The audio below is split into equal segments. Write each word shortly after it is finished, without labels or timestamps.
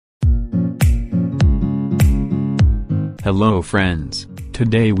Hello friends,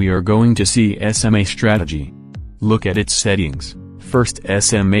 today we are going to see SMA strategy. Look at its settings. First,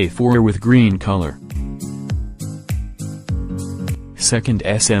 SMA 4 with green color. Second,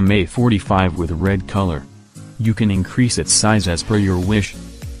 SMA 45 with red color. You can increase its size as per your wish.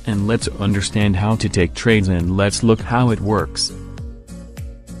 And let's understand how to take trades, and let's look how it works.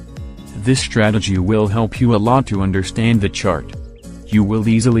 This strategy will help you a lot to understand the chart. You will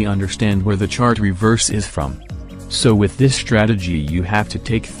easily understand where the chart reverse is from. So with this strategy you have to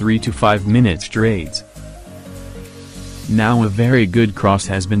take 3 to 5 minutes trades. Now a very good cross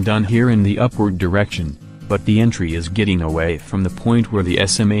has been done here in the upward direction, but the entry is getting away from the point where the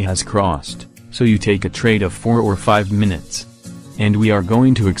SMA has crossed, so you take a trade of 4 or 5 minutes. And we are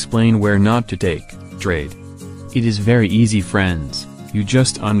going to explain where not to take trade. It is very easy friends, you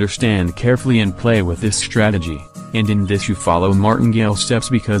just understand carefully and play with this strategy. And in this you follow martingale steps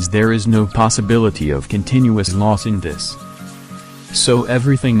because there is no possibility of continuous loss in this. So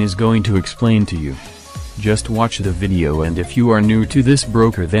everything is going to explain to you. Just watch the video, and if you are new to this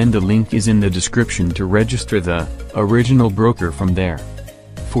broker then the link is in the description to register the original broker from there.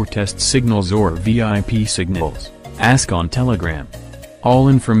 For test signals or VIP signals, ask on Telegram. All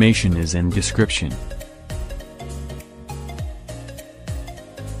information is in description.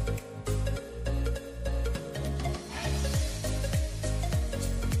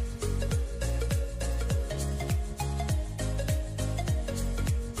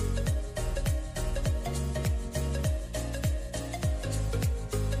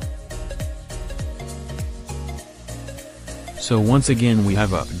 So once again we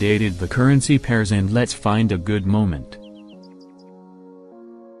have updated the currency pairs, and let's find a good moment.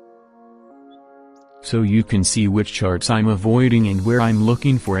 So you can see which charts I'm avoiding and where I'm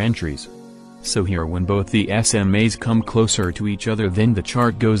looking for entries. So here, when both the SMAs come closer to each other, then the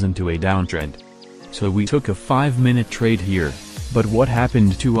chart goes into a downtrend. So we took a 5-minute trade here, but what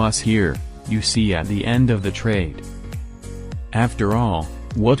happened to us here, you see at the end of the trade. After all,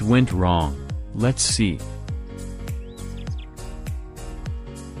 what went wrong? Let's see.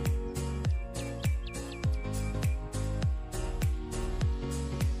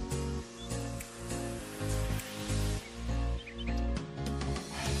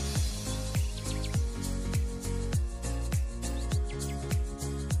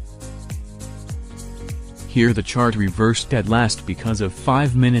 Here the chart reversed at last because of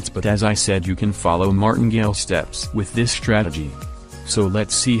 5 minutes, but as I said you can follow martingale steps with this strategy. So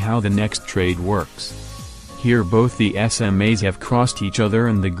let's see how the next trade works. Here both the SMAs have crossed each other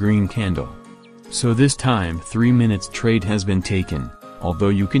in the green candle. So this time 3 minutes trade has been taken, although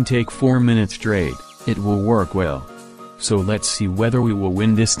you can take 4 minutes trade, it will work well. So let's see whether we will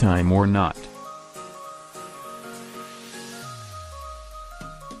win this time or not.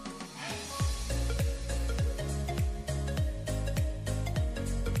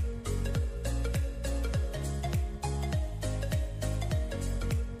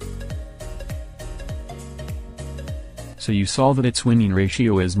 So you saw that its winning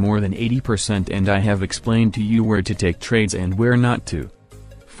ratio is more than 80%, and I have explained to you where to take trades and where not to.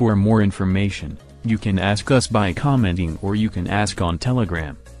 For more information, you can ask us by commenting, or you can ask on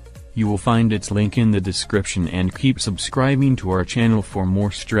Telegram. You will find its link in the description, and keep subscribing to our channel for more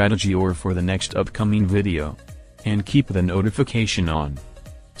strategy or for the next upcoming video. And keep the notification on.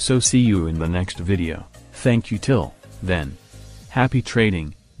 So see you in the next video. Thank you till then. Happy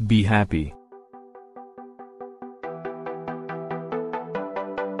trading, be happy.